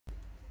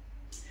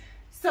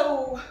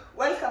So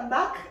welcome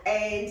back,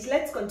 and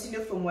let's continue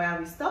from where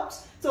we stopped.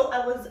 So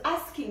I was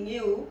asking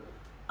you,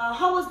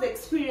 how was the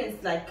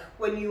experience like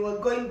when you were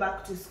going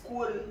back to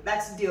school,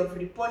 that day of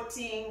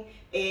reporting,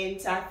 and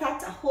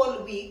that a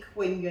whole week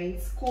when you're in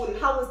school?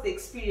 How was the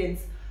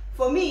experience?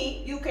 For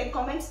me, you can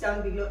comment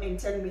down below and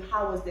tell me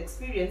how was the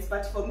experience.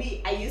 But for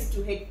me, I used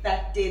to hate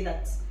that day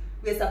that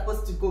we're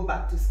supposed to go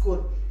back to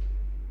school.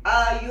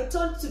 You're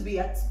told to be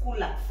at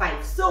school at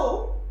 5,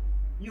 so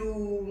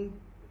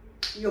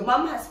your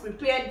mom has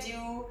prepared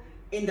you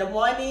in the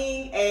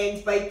morning,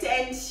 and by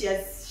 10 she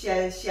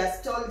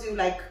has told you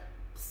like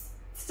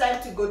it's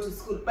time to go to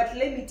school. But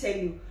let me tell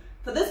you,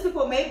 for those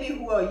people maybe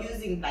who are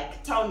using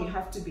like town, you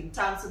have to be in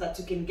town so that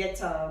you can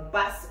get a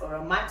bus or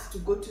a mat to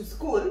go to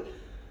school,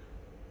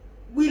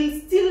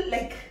 will still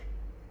like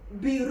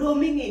be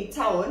roaming in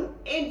town.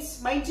 And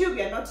mind you,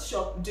 we are not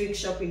doing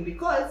shopping,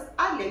 because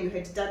earlier you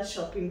had done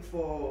shopping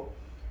for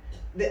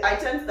the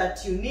items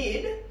that you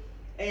need,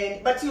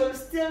 but you'll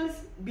still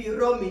be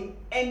roaming.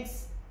 And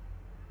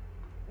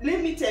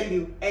let me tell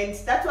you, and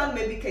that one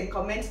maybe can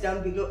comment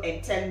down below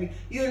and tell me,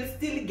 you'll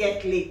still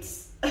get late.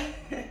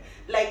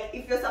 Like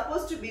if you're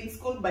supposed to be in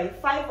school by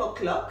 5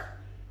 o'clock,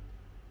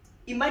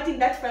 imagine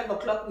that 5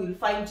 o'clock will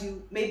find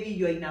you, maybe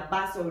you're in a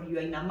bus or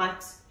you're in a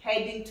mat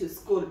heading to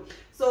school.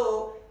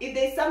 So if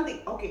there's something,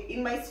 okay,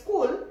 in my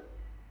school,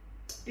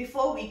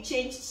 before we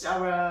changed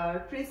our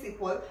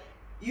principal,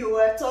 you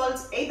were told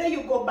either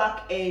you go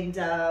back and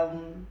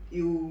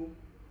you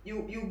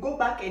go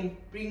back and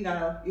bring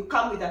you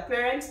come with a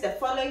parent the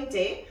following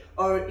day,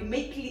 or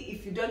immediately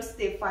if you don't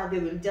stay far, they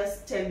will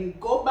just tell you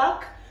go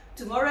back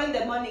tomorrow in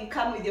the morning,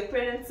 come with your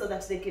parents so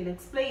that they can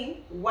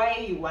explain why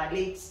you are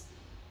late.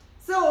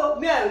 So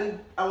me,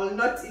 I will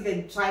not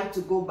even try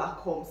to go back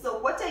home. So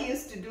what I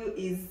used to do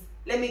is,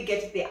 let me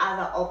get the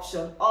other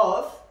option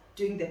of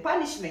doing the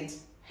punishment.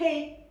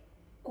 Hey,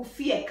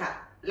 kufieka,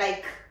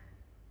 like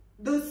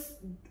those,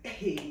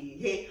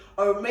 hey,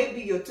 or maybe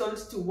you're told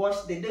to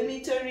wash the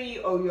dormitory,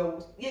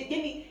 or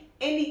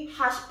any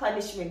harsh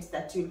punishments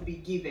that you'll be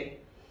given.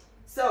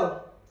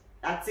 So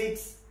that's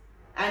it.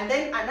 And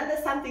then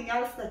another something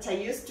else that I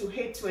used to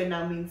hate when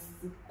I'm in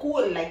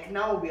school, like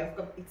now we have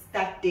got, it's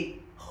that day,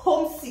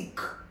 homesick,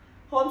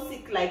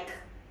 like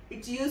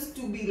it used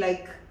to be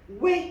like,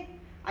 wait,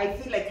 I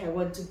feel like I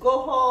want to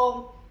go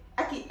home.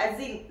 Okay, as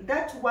in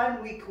that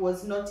 1 week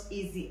was not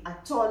easy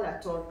at all.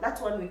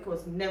 That 1 week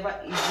was never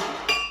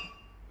easy.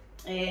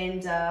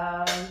 And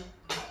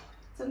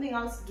something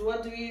else,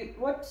 what we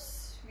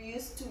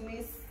used to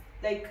miss,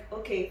 like,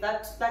 okay,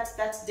 that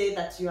day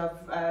that you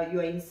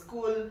are in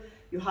school,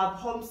 you have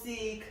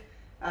homesick.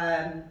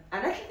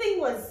 Another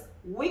thing was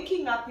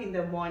waking up in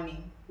the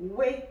morning.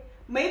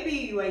 Maybe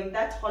you are in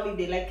that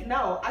holiday, like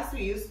now, as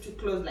we used to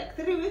close like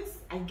 3 weeks,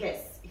 I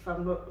guess, if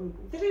I'm not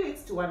 3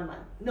 weeks to 1 month,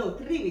 no,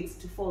 3 weeks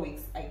to 4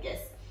 weeks, I guess.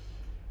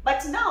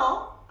 But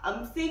now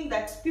I'm seeing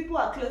that people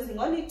are closing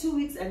only 2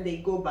 weeks and they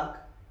go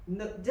back.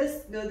 No,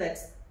 just know that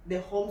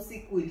the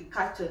homesick will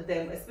catch on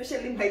them,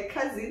 especially my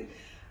cousin,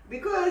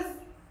 because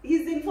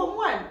he's in Form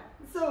 1.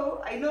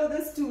 So I know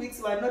those 2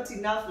 weeks were not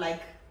enough,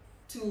 like,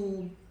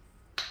 to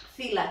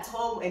feel at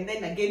home, and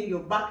then again you're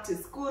back to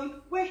school.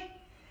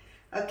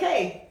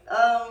 Okay,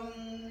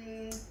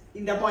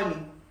 in the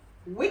morning,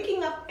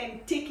 waking up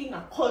and taking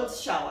a cold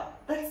shower,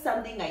 that's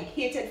something I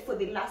hated for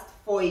the last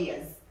 4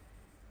 years.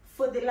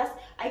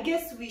 I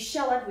guess we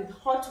showered with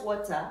hot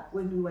water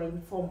when we were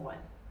in Form 1.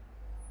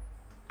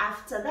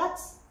 After that,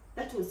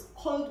 that was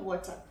cold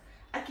water.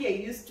 Actually, I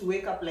used to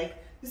wake up like,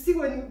 you see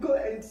when you go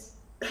and,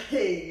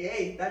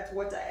 hey, that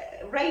water,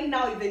 right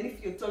now, even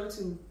if you're told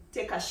to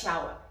take a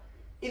shower,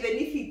 even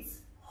if it's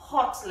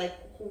hot, like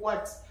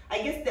what?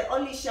 I guess the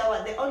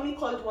only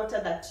cold water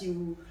that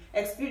you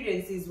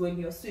experience is when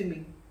you're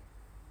swimming.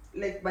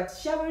 Like, but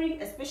showering,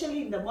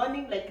 especially in the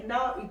morning, like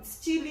now it's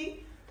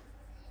chilly.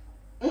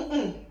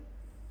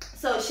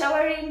 So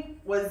showering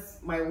was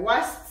my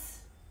worst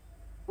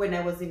when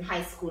I was in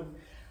high school.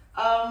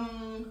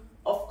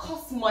 Of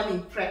course,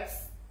 morning preps.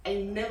 I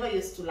never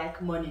used to like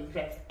morning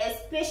preps,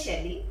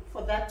 especially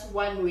for that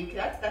 1 week.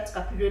 That's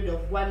a period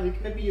of 1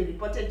 week. Maybe you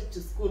reported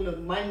to school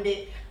on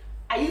Monday.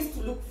 I used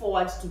to look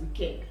forward to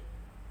weekend,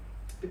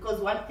 because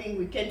one thing,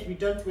 weekend we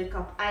don't wake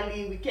up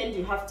early. Weekend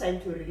you have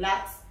time to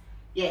relax.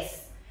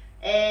 Yes.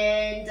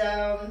 And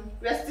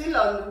we're still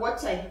on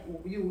what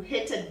you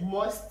hated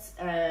most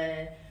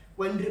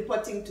when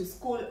reporting to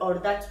school, or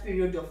that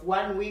period of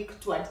 1 week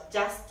to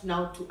adjust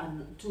now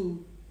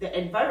to the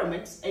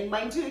environment. And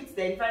mind you, it's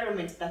the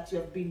environment that you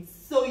have been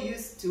so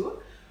used to.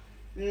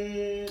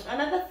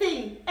 Another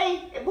thing,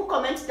 hey, book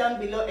comment down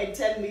below and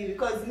tell me,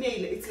 because me,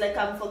 it's like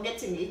I'm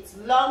forgetting. It's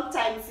long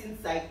time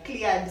since I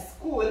cleared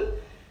school.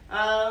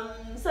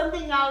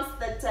 Something else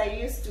that I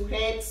used to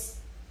hate,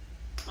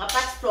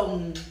 apart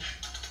from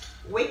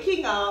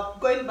waking up,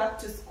 going back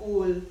to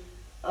school,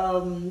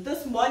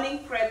 those morning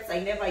preps, I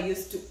never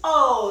used to.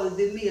 Oh,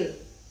 the meal.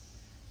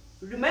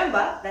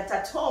 Remember that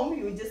at home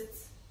you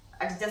just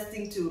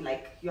adjusting to,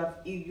 like,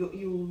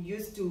 you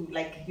used to,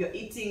 like, you're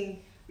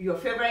eating your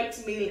favorite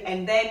meal,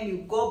 and then you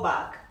go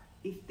back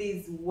if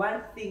there's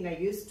one thing I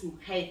used to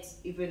hate,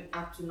 even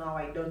up to now,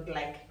 I don't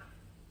like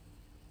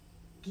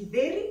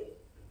githeri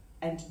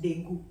and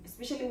dengu,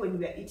 especially when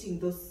we are eating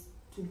those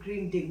two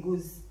green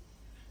dengus.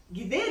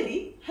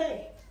 Githeri,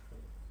 hey,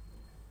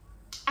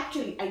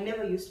 actually I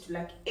never used to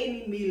like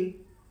any meal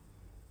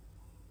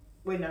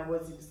when I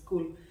was in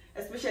school,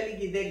 especially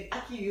githeri.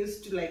 Aki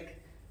used to like,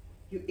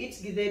 you eat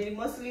githeri,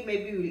 mostly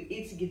maybe you'll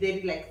eat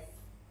githeri like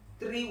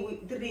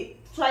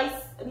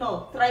thrice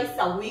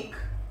a week,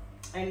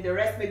 and the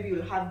rest maybe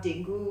you'll have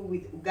dengu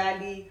with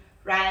ugali,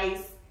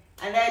 rice,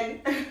 and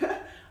then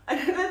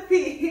another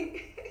thing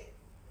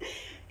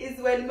is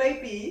when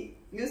maybe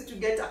you used to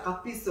get a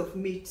piece of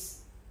meat.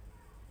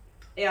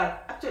 Yeah,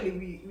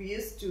 actually we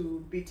used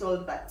to be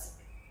told that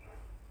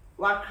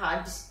work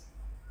hard,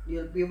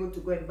 you'll be able to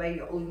go and buy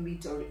your own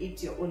meat or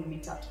eat your own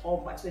meat at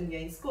home. But when you're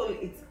in school,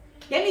 it's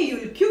yani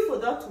you'll queue for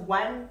that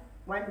one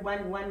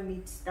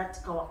meat, that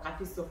a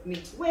piece of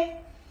meat.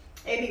 Well,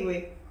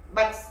 anyway,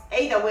 but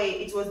either way,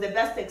 it was the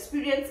best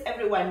experience.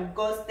 Everyone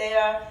goes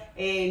there,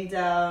 and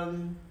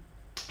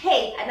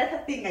hey,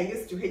 another thing I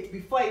used to hate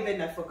before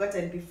even I forgot,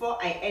 and before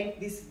I end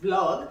this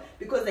vlog,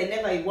 because I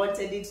never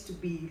wanted it to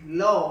be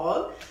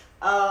long,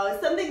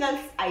 something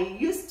else I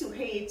used to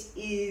hate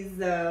is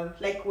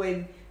like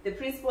when the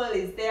principal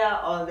is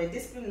there, or the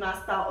discipline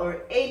master,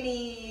 or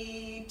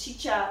any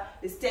teacher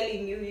is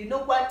telling you, you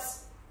know what,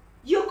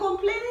 you're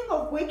complaining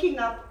of waking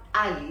up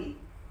early.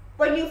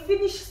 When you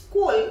finish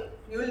school,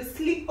 you'll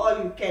sleep all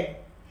you can.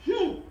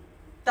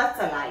 That's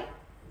a lie.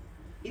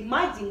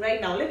 Imagine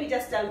right now, let me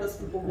just tell those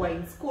people who are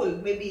in school,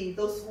 maybe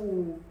there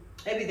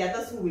are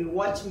those who will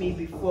watch me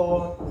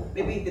before,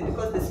 maybe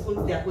because the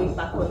schools they are going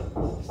back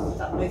on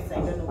some place. I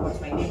don't know what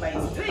my neighbor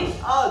is doing.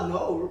 Oh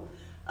no.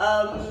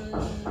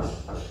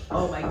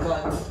 Oh my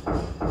god.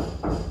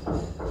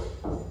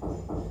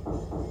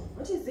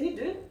 What is he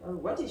doing? Or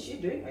what is she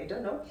doing? I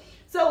don't know.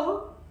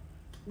 So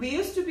we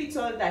used to be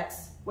told that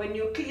when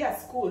you clear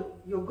school,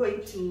 you're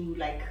going to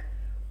like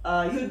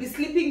you'll be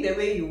sleeping the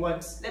way you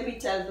want. Let me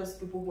tell those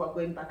people who are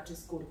going back to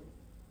school.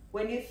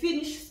 When you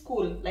finish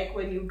school, like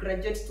when you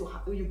graduate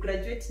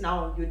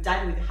now, you're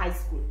done with high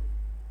school.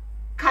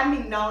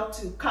 Coming now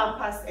to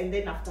campus, and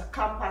then after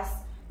campus,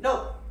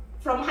 no,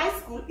 from high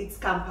school it's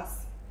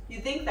campus. You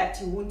think that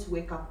you won't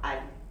wake up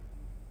early.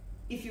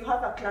 If you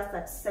have a class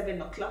at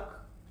 7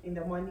 o'clock in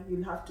the morning,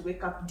 you'll have to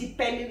wake up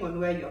depending on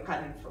where you're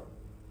coming from.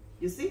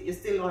 You see, you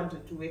still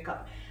wanted to wake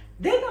up.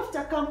 Then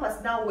after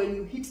campus, now when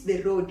you hit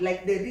the road,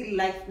 like the real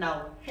life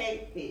now,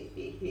 hey.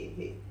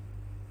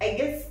 I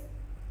guess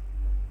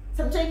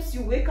sometimes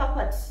you wake up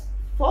at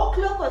 4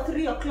 o'clock or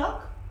 3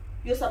 o'clock.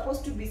 You're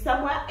supposed to be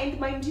somewhere, and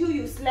mind you,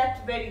 you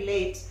slept very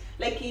late.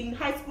 Like in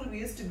high school, we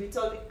used to be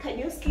told, can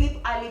you sleep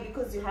early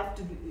because you have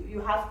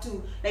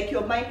to, like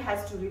your mind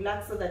has to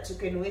relax so that you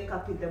can wake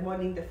up in the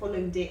morning the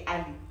following day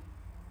early.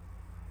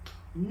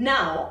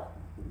 Now,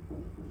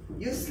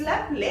 you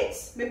slept late,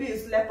 maybe you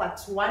slept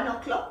at 1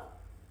 o'clock.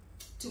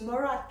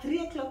 Tomorrow at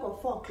 3 o'clock or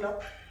 4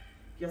 o'clock,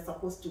 you're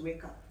supposed to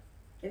wake up.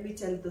 Let me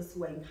tell those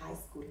who are in high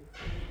school.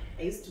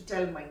 I used to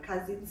tell my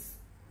cousins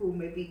who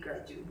maybe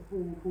graduate,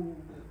 who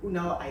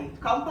now are in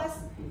campus,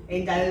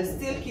 and I'll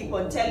still keep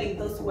on telling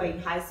those who are in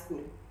high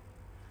school.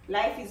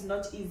 Life is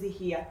not easy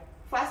here.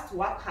 First,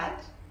 work hard,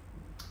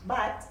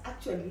 but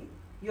actually,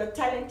 your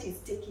talent is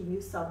taking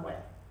you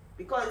somewhere.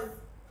 Because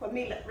for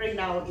me, like right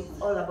now,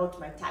 it's all about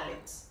my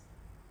talent.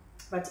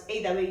 But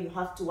either way, you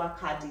have to work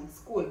hard in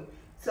school.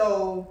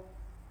 So,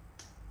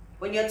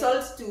 when you're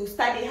told to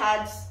study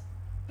hard,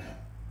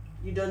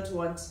 you don't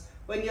want.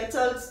 When you're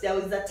told there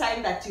is a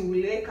time that you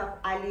will wake up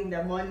early in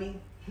the morning,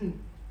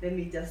 let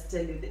me just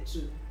tell you the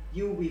truth.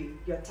 You will.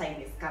 Your time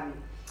is coming.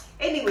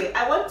 Anyway,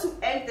 I want to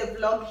end the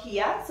vlog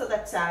here so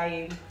that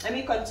let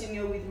me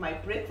continue with my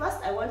breakfast.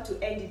 I want to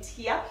end it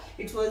here.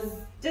 It was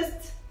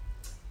just,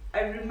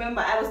 I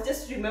was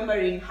just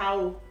remembering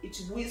how it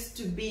used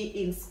to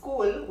be in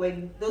school,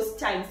 when those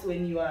times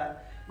when you are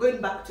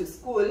going back to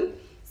school.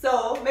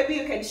 So maybe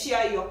you can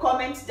share your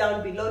comments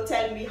down below.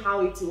 Tell me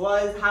how it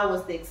was. How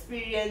was the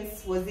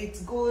experience? Was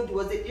it good?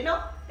 Was it,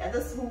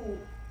 those who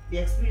the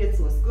experience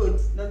was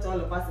good. Not all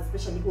of us,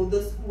 especially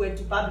those who went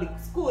to public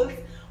schools.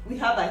 We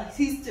have a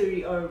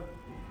history, or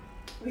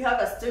we have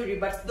a story,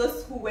 but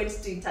those who went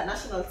to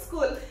international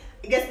school,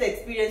 I guess the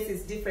experience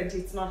is different.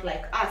 It's not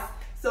like us.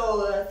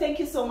 So thank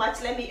you so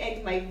much. Let me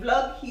end my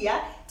vlog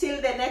here. Till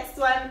the next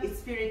one, it's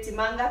Spirit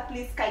Imanga.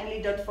 Please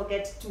kindly don't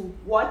forget to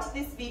watch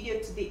this video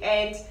to the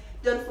end.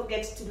 Don't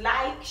forget to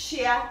like,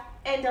 share,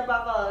 and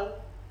above all,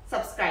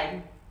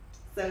 subscribe.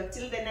 So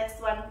till the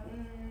next one,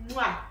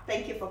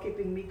 thank you for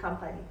keeping me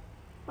company.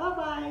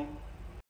 Bye-bye.